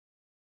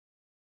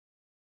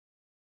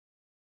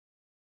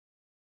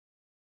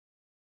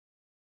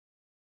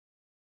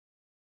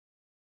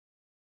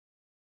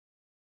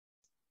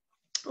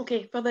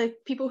Okay, for the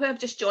people who have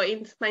just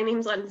joined, my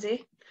name's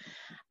Lindsay,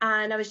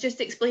 and I was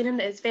just explaining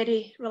that it's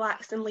very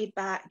relaxed and laid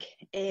back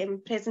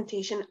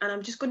presentation, and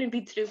I'm just going to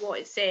read through what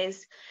it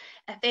says.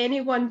 If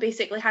anyone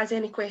basically has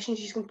any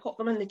questions, you can pop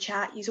them in the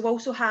chat. You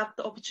also have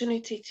the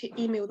opportunity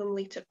to email them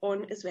later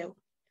on as well.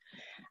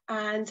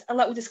 And a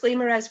little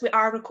disclaimer is we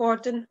are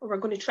recording, or we're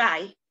going to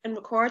try and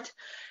record,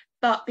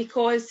 but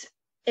because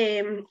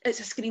it's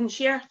a screen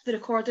share, the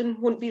recording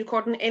won't be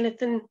recording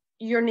anything.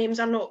 Your names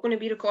are not going to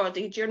be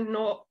recorded. You're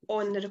not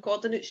on the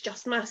recording. It's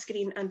just my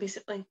screen and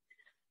basically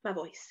my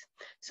voice.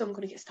 So I'm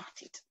going to get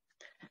started.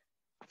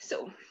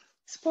 So,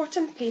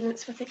 supporting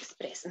parents with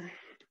expressing.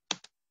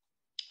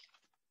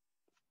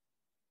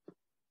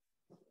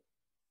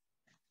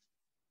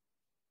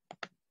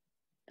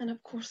 And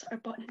of course our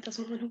button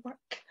doesn't want to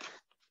work.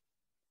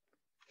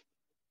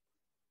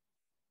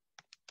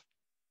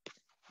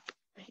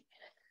 Right.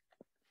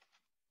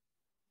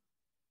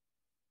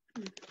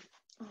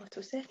 A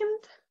little second.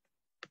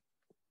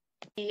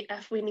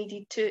 If we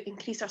needed to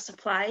increase our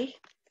supply,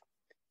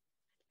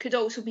 could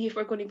also be if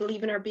we're going to be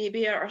leaving our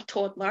baby or a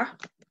toddler.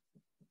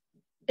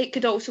 It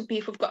could also be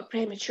if we've got a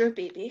premature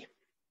baby,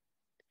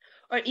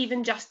 or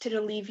even just to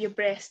relieve your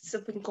breasts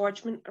of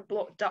engorgement or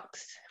blocked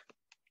ducts.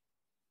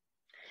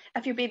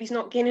 If your baby's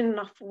not gaining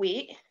enough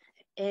weight,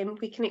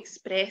 we can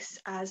express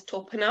as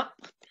topping up.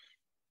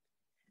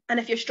 And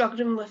if you're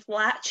struggling with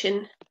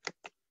latching,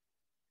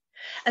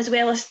 as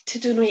well as to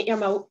donate your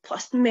milk,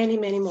 plus many,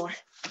 many more.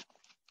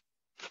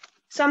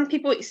 Some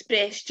people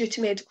express due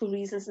to medical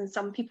reasons, and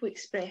some people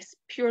express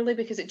purely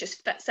because it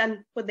just fits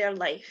in with their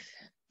life,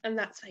 and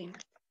that's fine.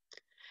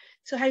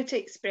 So how to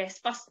express?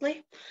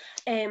 Firstly,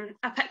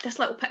 I picked this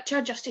little picture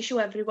just to show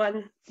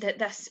everyone that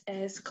this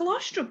is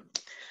colostrum,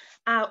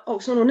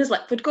 also known as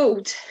liquid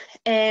gold.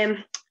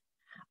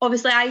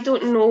 Obviously, I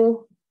don't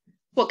know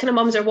what kind of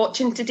mums are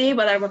watching today,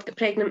 whether we've got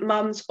pregnant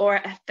mums or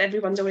if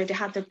everyone's already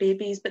had their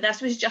babies, but this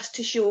was just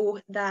to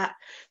show that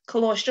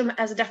colostrum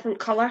is a different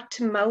colour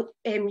to milk,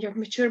 your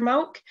mature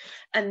milk,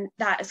 and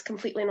that is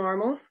completely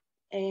normal.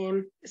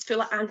 It's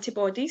full of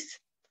antibodies.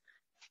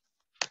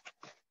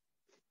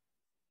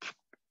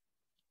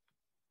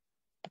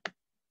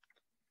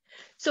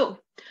 So,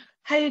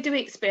 how do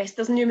we express?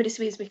 There's numerous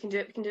ways we can do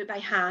it. We can do it by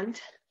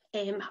hand.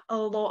 A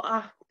lot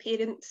of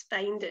parents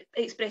find it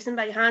expressing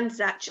by hand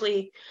is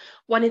actually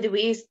one of the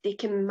ways they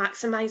can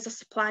maximise the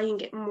supply and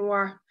get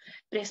more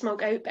breast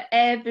milk out, but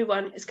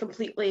everyone is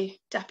completely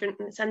different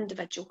and it's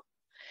individual.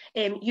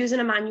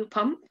 Using a manual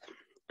pump,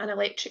 an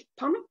electric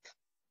pump,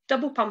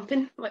 double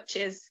pumping, which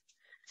is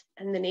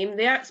in the name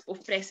there, it's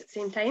both breasts at the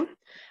same time,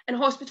 and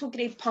hospital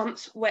grade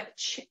pumps,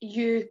 which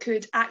you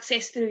could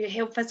access through your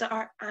health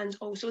visitor and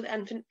also the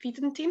infant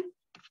feeding team,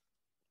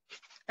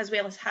 as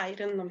well as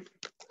hiring them.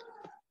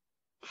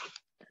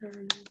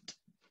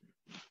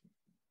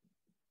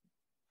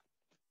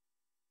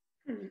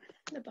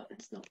 The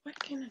button's not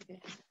working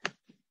again.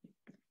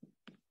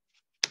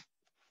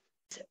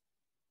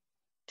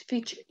 To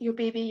feed your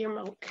baby your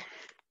milk.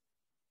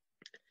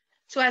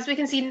 So as we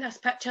can see in this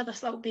picture,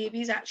 this little baby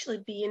is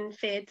actually being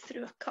fed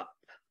through a cup.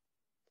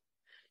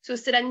 So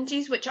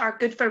syringes, which are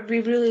good for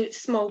really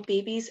small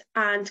babies,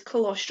 and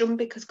colostrum,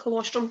 because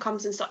colostrum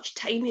comes in such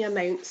tiny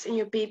amounts and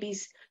your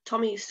baby's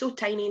tummy is so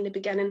tiny in the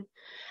beginning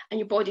and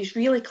your body's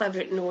really clever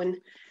at knowing,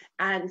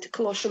 and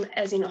colostrum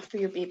is enough for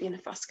your baby in the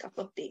first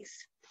couple of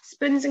days.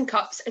 Spoons and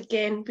cups,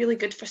 again, really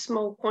good for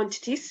small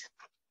quantities.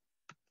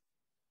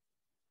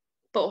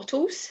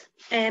 Bottles.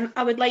 I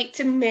would like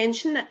to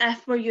mention that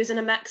if we're using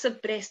a mix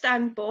of breast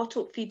and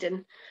bottle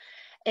feeding,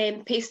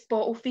 paced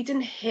bottle feeding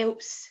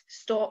helps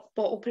stop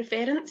bottle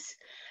preference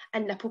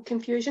and nipple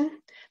confusion,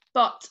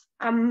 but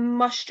I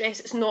must stress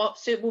it's not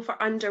suitable for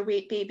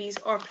underweight babies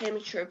or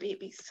premature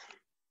babies.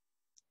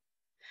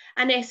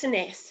 An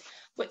SNS,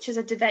 which is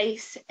a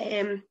device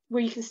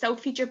where you can still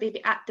feed your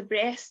baby at the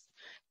breast,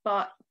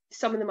 but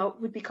some of the milk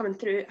would be coming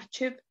through a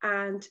tube,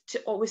 and to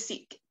always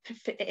seek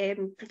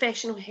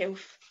professional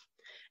health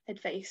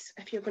advice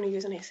if you're going to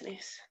use an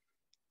SNS.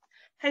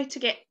 How to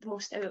get the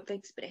most out of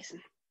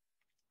expressing.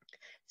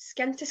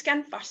 Skin to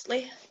skin,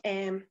 firstly.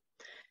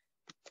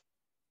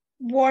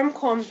 Warm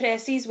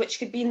compresses, which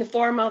could be in the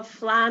form of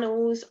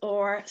flannels,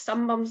 or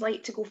some mums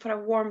like to go for a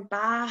warm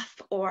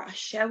bath or a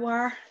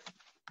shower.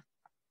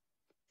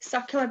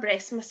 Circular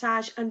breast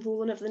massage and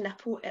rolling of the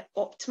nipple, it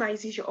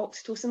optimises your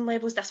oxytocin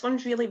levels. This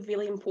one's really,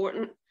 really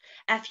important.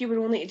 If you were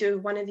only to do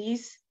one of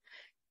these,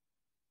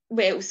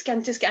 well,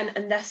 skin to skin,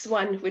 and this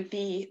one would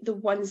be the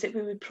ones that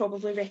we would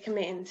probably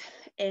recommend.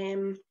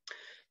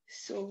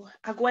 So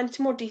I'll go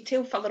into more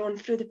detail further on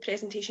through the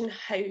presentation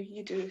how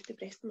you do the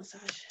breast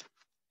massage.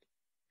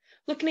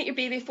 Looking at your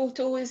baby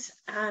photos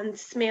and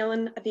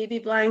smelling a baby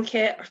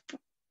blanket,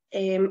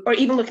 or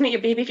even looking at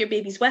your baby if your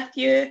baby's with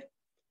you.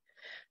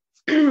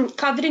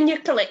 Covering your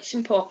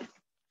collection pot.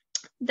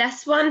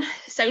 This one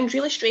sounds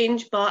really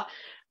strange, but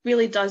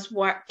really does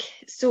work.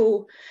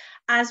 So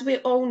as we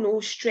all know,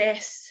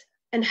 stress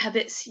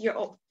inhibits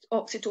your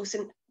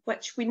oxytocin,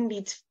 which we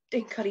need to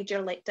encourage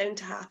your letdown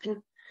to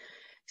happen.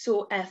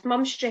 So if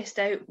mum's stressed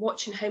out,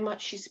 watching how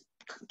much she's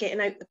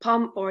getting out the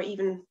pump or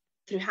even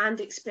through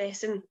hand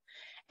expressing,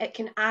 it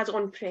can add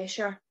on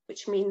pressure,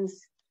 which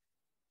means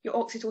your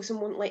oxytocin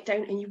won't let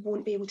down and you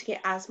won't be able to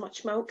get as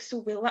much milk.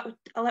 So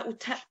a little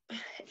tip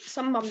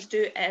some mums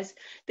do is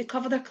they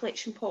cover their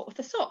collection pot with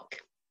a sock,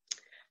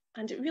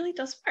 and it really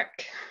does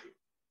work.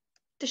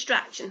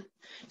 Distraction.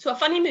 So a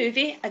funny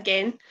movie,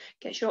 again,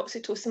 gets your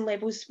oxytocin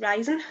levels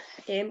rising,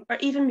 or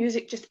even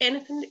music, just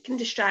anything that can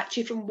distract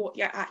you from what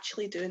you're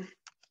actually doing.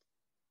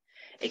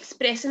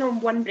 Expressing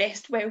on one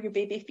breast while your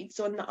baby feeds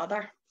on the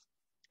other.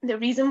 The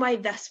reason why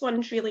this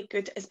one's really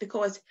good is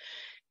because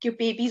your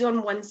baby's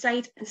on one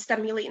side and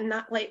stimulating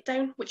that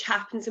letdown, which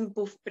happens in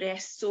both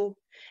breasts. So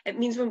it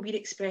means when we're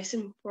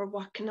expressing, we're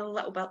working a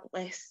little bit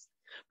less.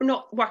 We're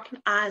not working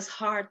as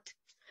hard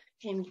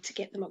to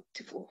get the milk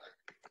to flow.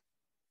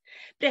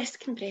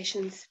 Breast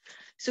compressions.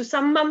 So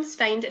some mums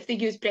find if they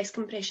use breast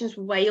compressions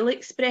while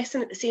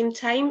expressing at the same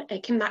time,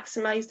 it can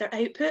maximise their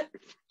output.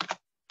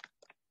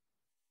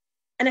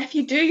 And if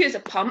you do use a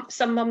pump,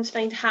 some mums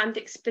find hand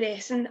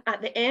expressing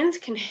at the end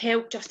can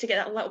help just to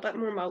get a little bit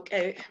more milk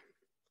out.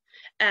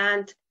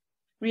 And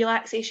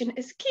relaxation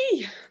is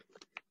key.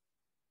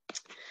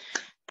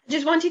 I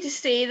just wanted to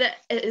say that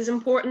it is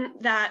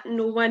important that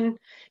no one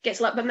gets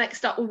a little bit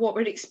mixed up with what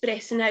we're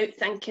expressing out,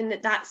 thinking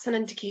that that's an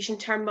indication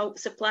to our milk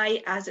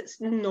supply, as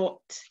it's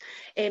not.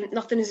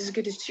 Nothing is as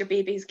good as your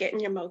baby's getting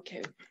your milk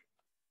out.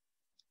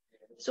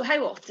 So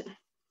how often?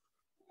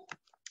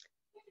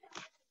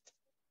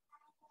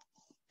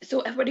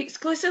 So if we're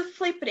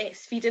exclusively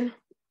breastfeeding,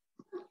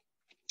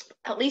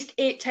 at least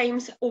 8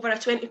 times over a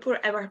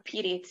 24-hour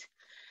period.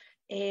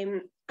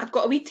 I've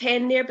got a wee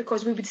 10 there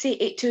because we would say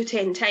 8 to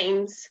 10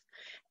 times,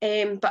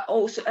 but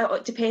also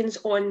it depends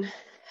on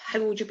how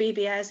old your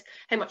baby is,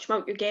 how much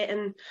milk you're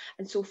getting,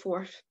 and so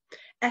forth.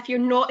 If you're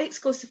not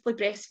exclusively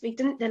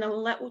breastfeeding, then a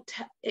little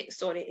tip,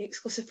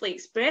 exclusively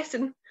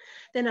expressing,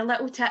 then a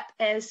little tip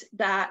is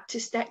that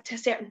to stick to a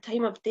certain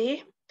time of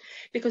day.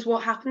 Because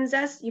what happens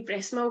is your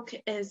breast milk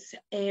is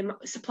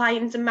supply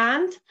and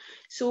demand.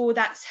 So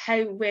that's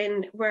how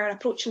when we're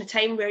approaching a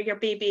time where your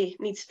baby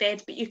needs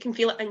fed, but you can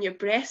feel it in your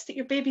breast that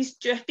your baby's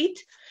due a feed,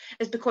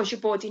 is because your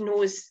body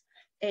knows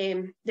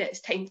that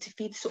it's time to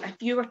feed. So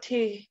if you were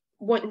to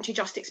wanting to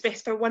just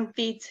express for one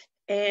feed,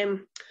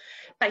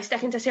 by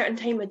sticking to a certain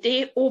time of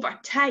day, over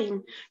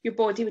time, your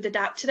body would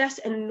adapt to this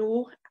and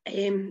know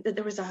that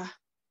there was a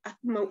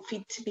milk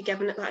feed to be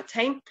given at that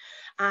time.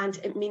 And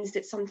it means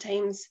that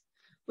sometimes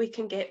we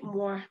can get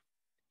more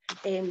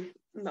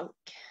milk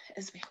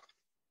as well.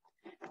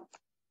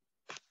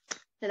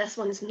 Now this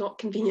one's not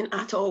convenient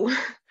at all.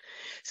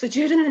 So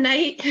during the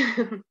night,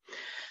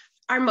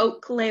 our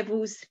milk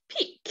levels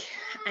peak.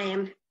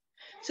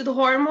 So the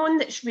hormone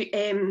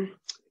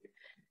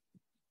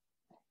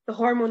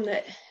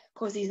that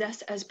causes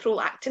this is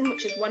prolactin,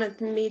 which is one of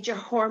the major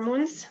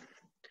hormones.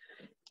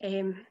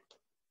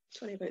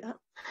 Sorry about that.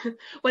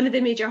 One of the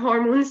major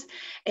hormones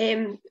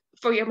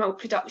for your milk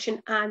production,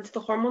 and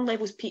the hormone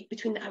levels peak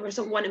between the hours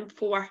of 1 and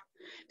 4.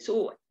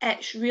 So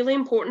it's really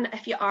important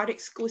if you are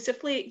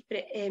exclusively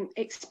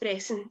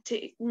expressing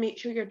to make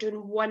sure you're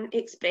doing one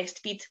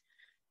expressed feed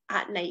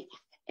at night.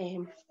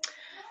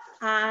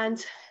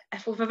 And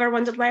if we've ever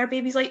wondered why our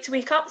babies like to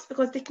wake up, it's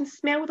because they can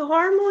smell the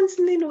hormones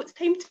and they know it's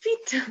time to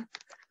feed.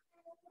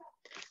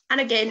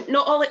 And again,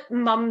 not all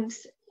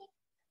mums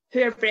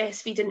who are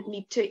breastfeeding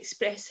need to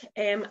express.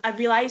 I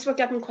realise we're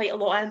giving quite a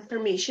lot of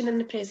information in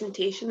the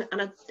presentation,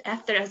 and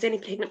if there is any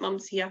pregnant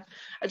mums here,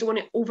 I don't want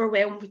to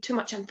overwhelm with too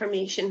much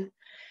information,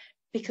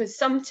 because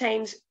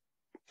sometimes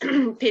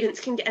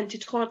parents can get into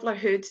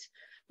toddlerhood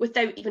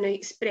without even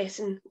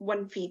expressing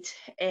one feed.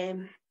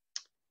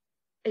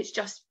 It's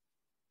just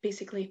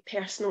basically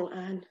personal,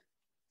 and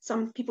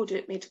some people do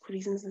it for medical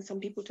reasons and some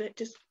people do it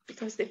just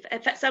because it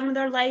fits in with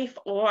their life,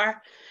 or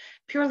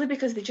purely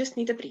because they just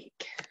need a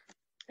break.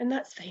 And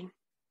that's fine.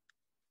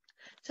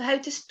 So how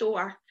to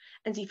store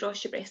and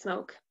defrost your breast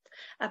milk.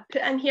 I've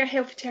put in here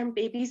healthy term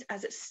babies,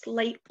 as it's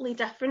slightly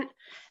different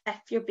if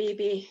your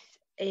baby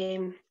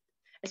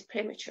is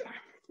premature.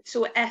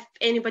 So if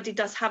anybody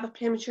does have a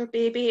premature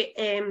baby,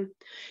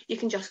 you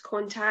can just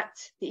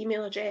contact the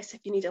email address if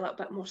you need a little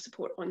bit more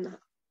support on that.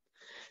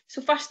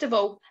 So first of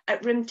all,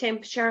 at room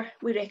temperature,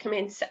 we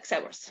recommend 6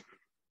 hours.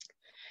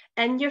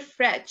 In your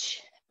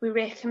fridge, we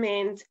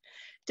recommend,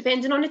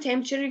 depending on the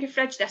temperature of your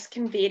fridge, this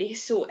can vary.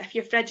 So if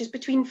your fridge is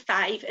between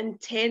 5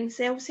 and 10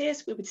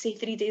 Celsius, we would say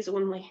 3 days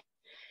only.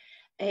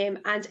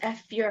 And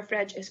if your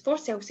fridge is 4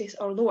 Celsius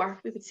or lower,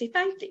 we would say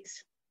 5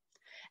 days.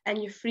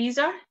 In your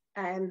freezer,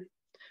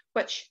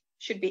 which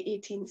should be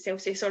 18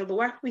 Celsius or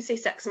lower, we say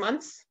 6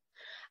 months.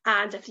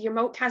 And if your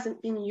milk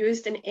hasn't been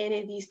used in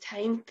any of these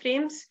time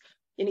frames,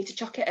 you need to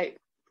chuck it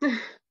out.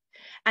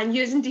 And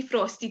using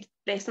defrosted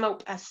breast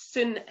milk as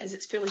soon as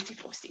it's fully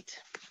defrosted.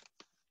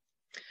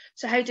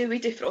 So how do we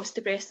defrost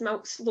the breast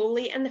milk?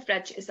 Slowly in the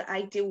fridge is the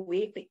ideal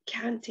way, but it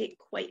can take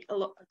quite a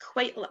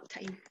little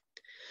time.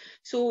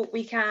 So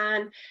we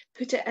can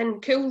put it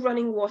in cool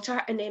running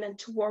water and then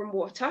into warm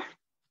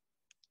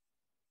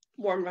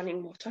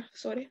running water,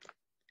 sorry.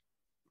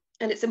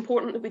 and it's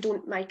important that we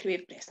don't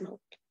microwave breast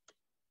milk.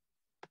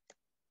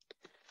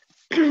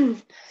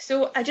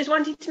 So I just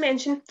wanted to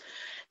mention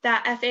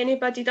that if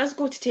anybody does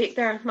go to take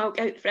their milk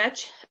out the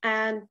fridge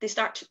and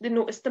they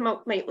notice the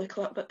milk might look a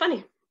little bit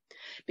funny,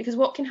 because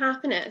what can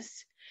happen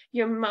is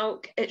your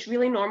milk, it's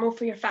really normal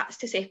for your fats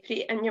to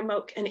separate in your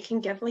milk, and it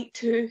can give like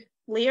 2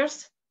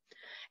 layers,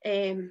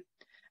 and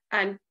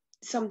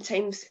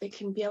sometimes it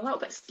can be a little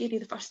bit scary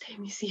the first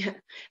time you see it,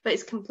 but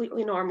it's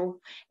completely normal.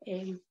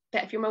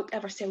 But if your milk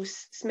ever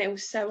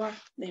smells sour,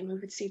 then we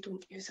would say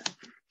don't use it.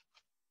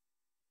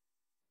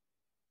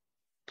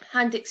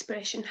 Hand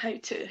expression, how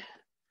to.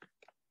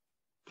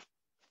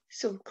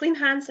 So clean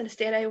hands in a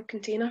sterile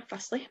container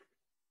firstly.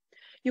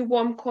 Your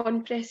warm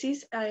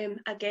compresses,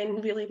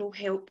 again, really will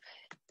help.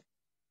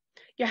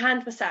 Your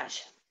hand massage.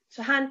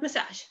 So hand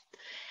massage.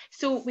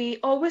 So we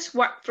always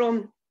work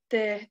from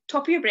the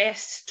top of your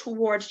breast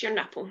towards your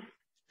nipple.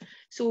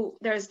 So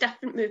there's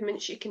different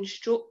movements. You can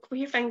stroke with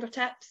your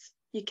fingertips,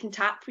 you can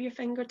tap with your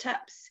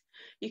fingertips,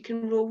 you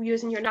can roll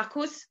using your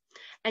knuckles,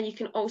 and you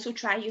can also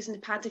try using the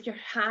pad of your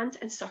hand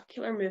in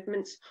circular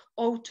movements,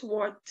 all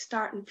towards,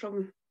 starting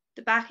from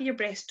the back of your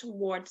breast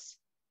towards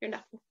your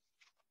nipple.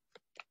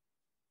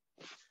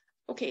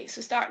 Okay,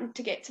 so starting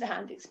to get to the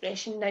hand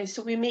expression now.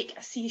 So we make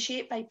a C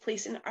shape by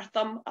placing our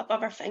thumb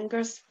above our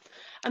fingers.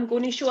 I'm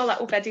going to show a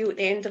little video at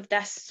the end of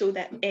this so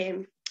that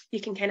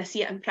you can kind of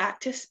see it in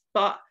practice,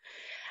 but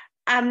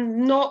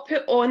I'm not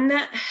put on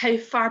it how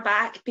far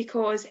back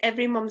because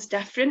every mum's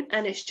different,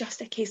 and it's just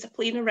a case of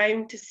playing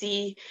around to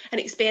see and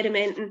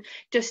experimenting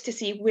just to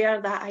see where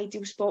that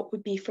ideal spot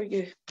would be for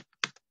you.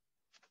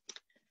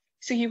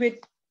 So you would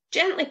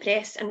gently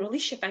press and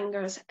release your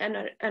fingers and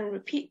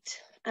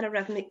repeat in a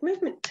rhythmic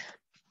movement.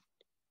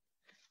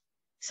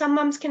 Some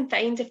mums can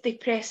find if they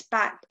press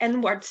back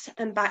inwards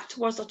and back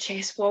towards their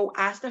chest wall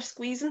as they're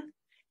squeezing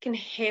can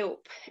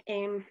help.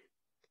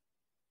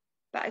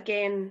 But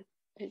again,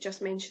 it just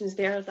mentions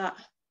there that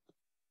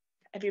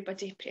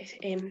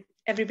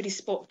everybody's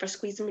spot for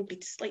squeezing would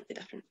be slightly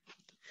different.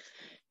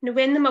 Now,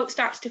 when the milk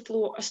starts to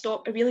flow or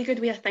stop, a really good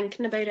way of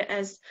thinking about it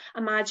is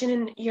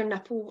imagining your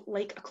nipple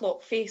like a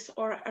clock face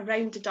or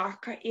around the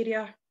darker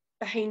area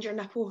behind your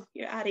nipple,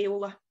 your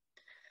areola.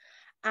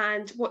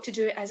 And what to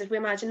do is if we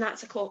imagine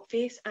that's a clock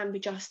face, and we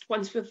just,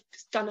 once we've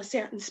done a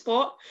certain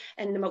spot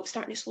and the milk's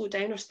starting to slow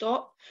down or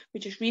stop, we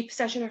just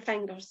reposition our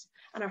fingers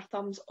and our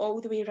thumbs all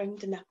the way around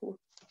the nipple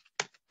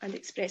and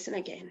expressing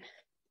again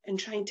and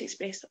trying to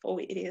express all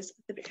areas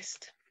of the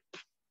breast.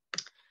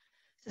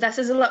 So this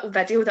is a little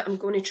video that I'm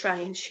going to try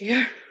and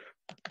share.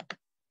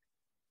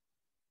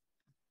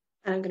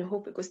 And I'm going to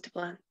hope it goes to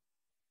plan.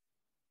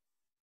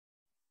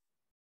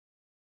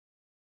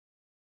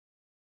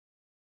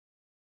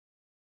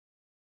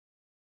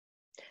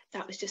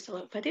 That was just a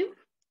little video.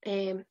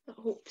 I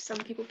hope some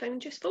people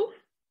found useful.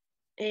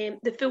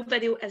 The full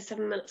video is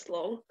 7 minutes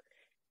long.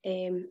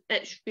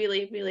 It's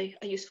really, really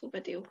a useful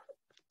video.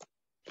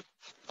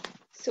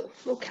 So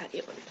we'll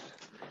carry on.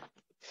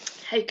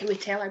 How can we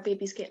tell our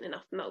baby's getting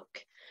enough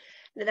milk?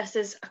 Now, this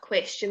is a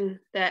question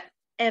that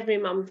every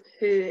mum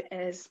who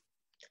is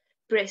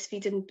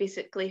breastfeeding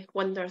basically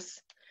wonders.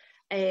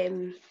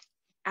 And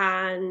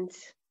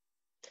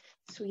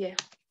so yeah,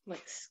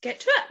 let's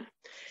get to it.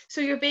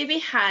 So your baby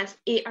has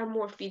 8 or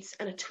more feeds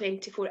in a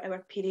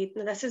 24-hour period.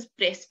 Now this is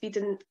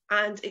breastfeeding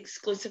and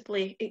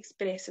exclusively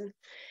expressing.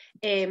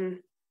 You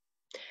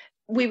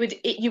would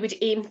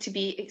aim to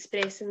be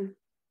expressing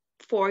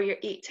for your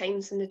 8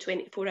 times in the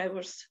 24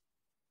 hours.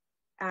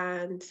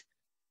 And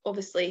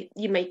obviously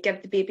you might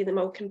give the baby the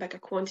milk in bigger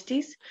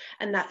quantities,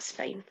 and that's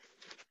fine.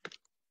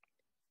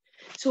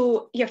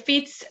 So your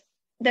feeds,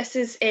 this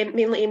is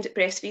mainly aimed at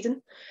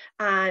breastfeeding,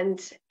 and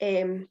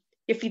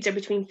your feeds are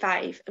between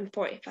 5 and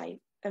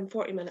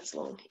 40 minutes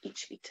long,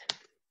 each feed.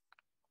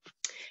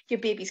 Your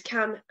baby's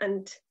calm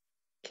and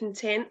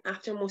content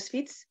after most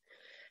feeds.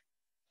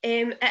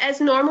 It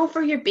is normal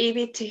for your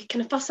baby to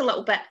kind of fuss a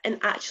little bit and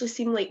actually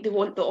seem like they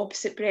want the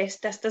opposite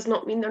breast. This does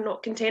not mean they're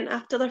not content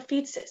after their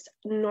feeds. It's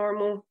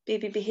normal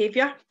baby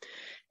behaviour.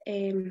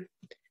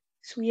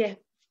 So yeah.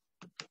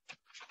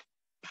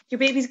 Your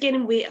baby's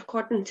gaining weight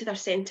according to their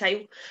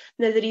centile.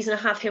 Now, the reason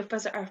I have health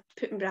visitor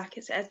put in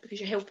brackets is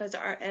because your health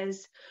visitor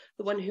is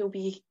the one who will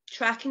be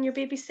tracking your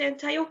baby's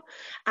centile.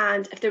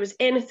 And if there was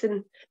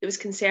anything that was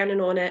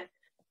concerning on it,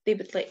 they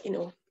would let you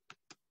know.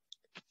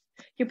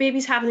 Your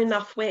baby's having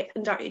enough wet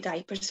and dirty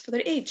diapers for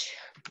their age.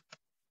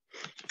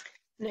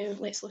 Now,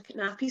 let's look at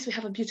nappies. We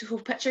have a beautiful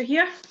picture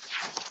here.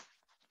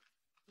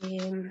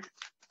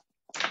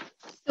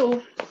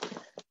 So,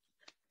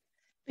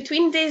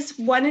 between days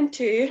 1 and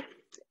 2,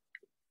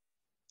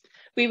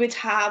 we would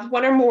have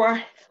 1 or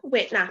more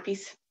wet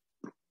nappies.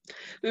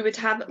 We would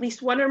have at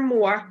least 1 or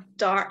more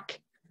dark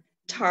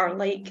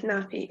tar-like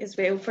nappy as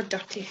well for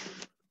dirty.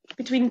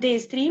 Between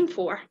days 3 and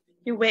 4,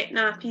 your wet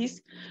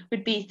nappies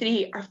would be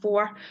 3 or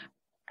 4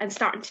 and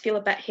starting to feel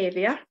a bit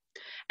heavier.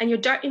 And your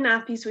dirty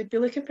nappies would be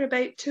looking for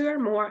about 2 or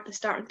more and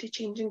starting to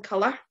change in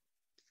colour.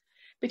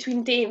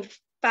 Between day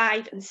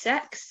 5 and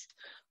 6,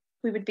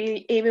 we would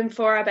be aiming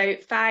for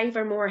about 5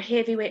 or more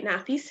heavy wet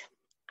nappies.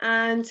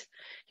 And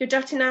your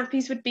dirty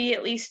nappies would be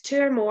at least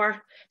 2 or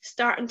more,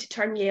 starting to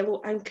turn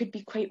yellow and could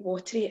be quite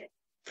watery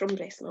from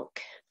breast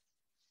milk.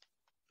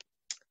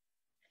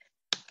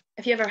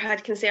 If you ever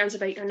had concerns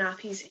about your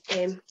nappies,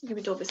 you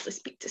would obviously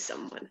speak to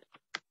someone.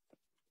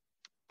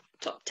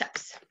 Top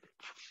tips.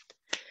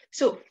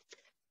 So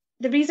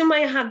the reason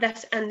why I have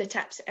this in the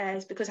tips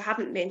is because I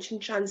haven't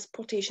mentioned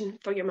transportation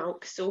for your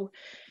milk. So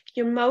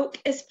your milk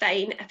is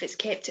fine if it's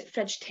kept at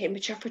fridge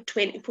temperature for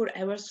 24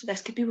 hours. So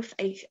this could be with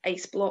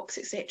ice blocks,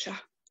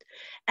 etc.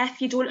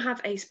 If you don't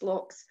have ice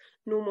blocks,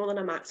 no more than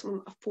a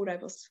maximum of 4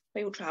 hours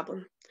while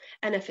travelling.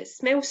 And if it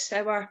smells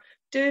sour,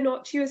 do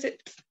not use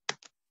it.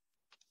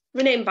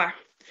 Remember,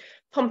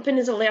 pumping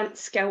is a learnt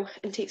skill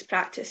and takes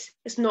practice.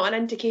 It's not an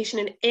indication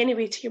in any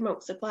way to your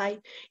milk supply.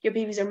 Your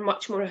babies are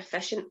much more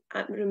efficient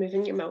at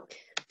removing your milk.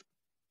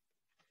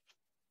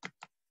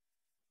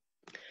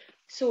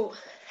 So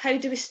how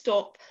do we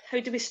stop? How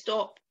do we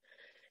stop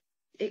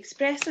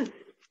expressing?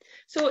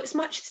 So it's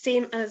much the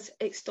same as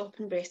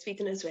stopping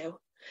breastfeeding as well.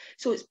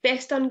 So it's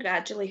best done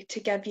gradually to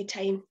give you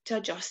time to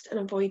adjust and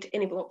avoid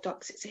any blocked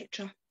ducts,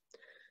 etc.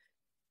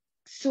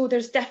 So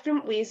there's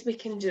different ways we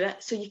can do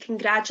it. So you can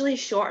gradually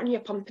shorten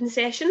your pumping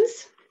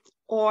sessions,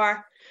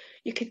 or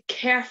you could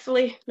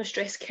carefully, and I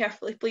stress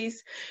carefully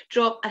please,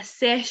 drop a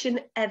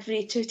session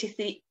every 2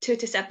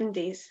 to 7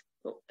 days.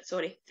 Oh,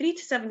 sorry, 3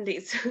 to 7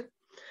 days.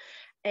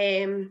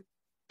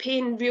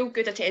 Paying real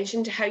good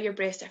attention to how your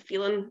breasts are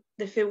feeling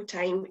the full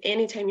time.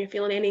 Anytime you're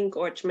feeling any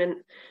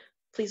engorgement,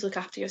 please look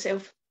after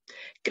yourself.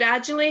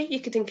 Gradually, you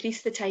could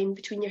increase the time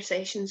between your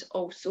sessions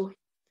also.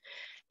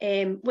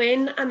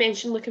 When I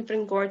mentioned looking for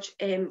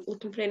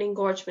any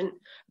engorgement,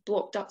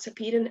 blocked ducts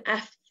appearing,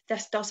 if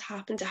this does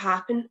happen to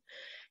happen,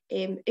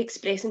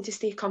 expressing to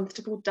stay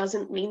comfortable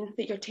doesn't mean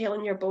that you're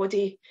telling your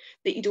body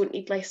that you don't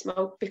need less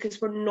milk,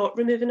 because we're not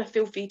removing a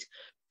full feed.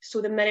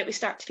 So the minute we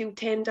start to feel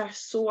tender,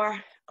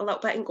 sore, a little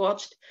bit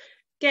engorged,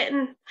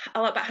 getting a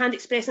little bit hand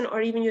expressing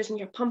or even using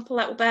your pump a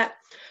little bit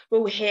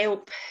will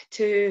help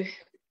to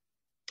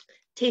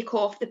take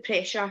off the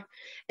pressure.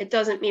 It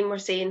doesn't mean we're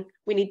saying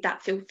we need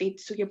that full feed,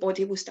 so your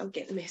body will still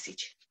get the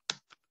message.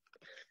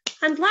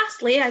 And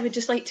lastly, I would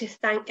just like to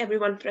thank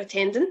everyone for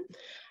attending,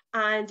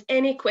 and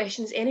any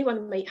questions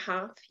anyone might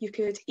have, you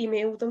could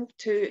email them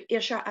to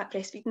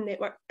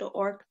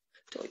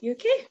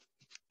ayrshire@breastfeedingnetwork.org.uk.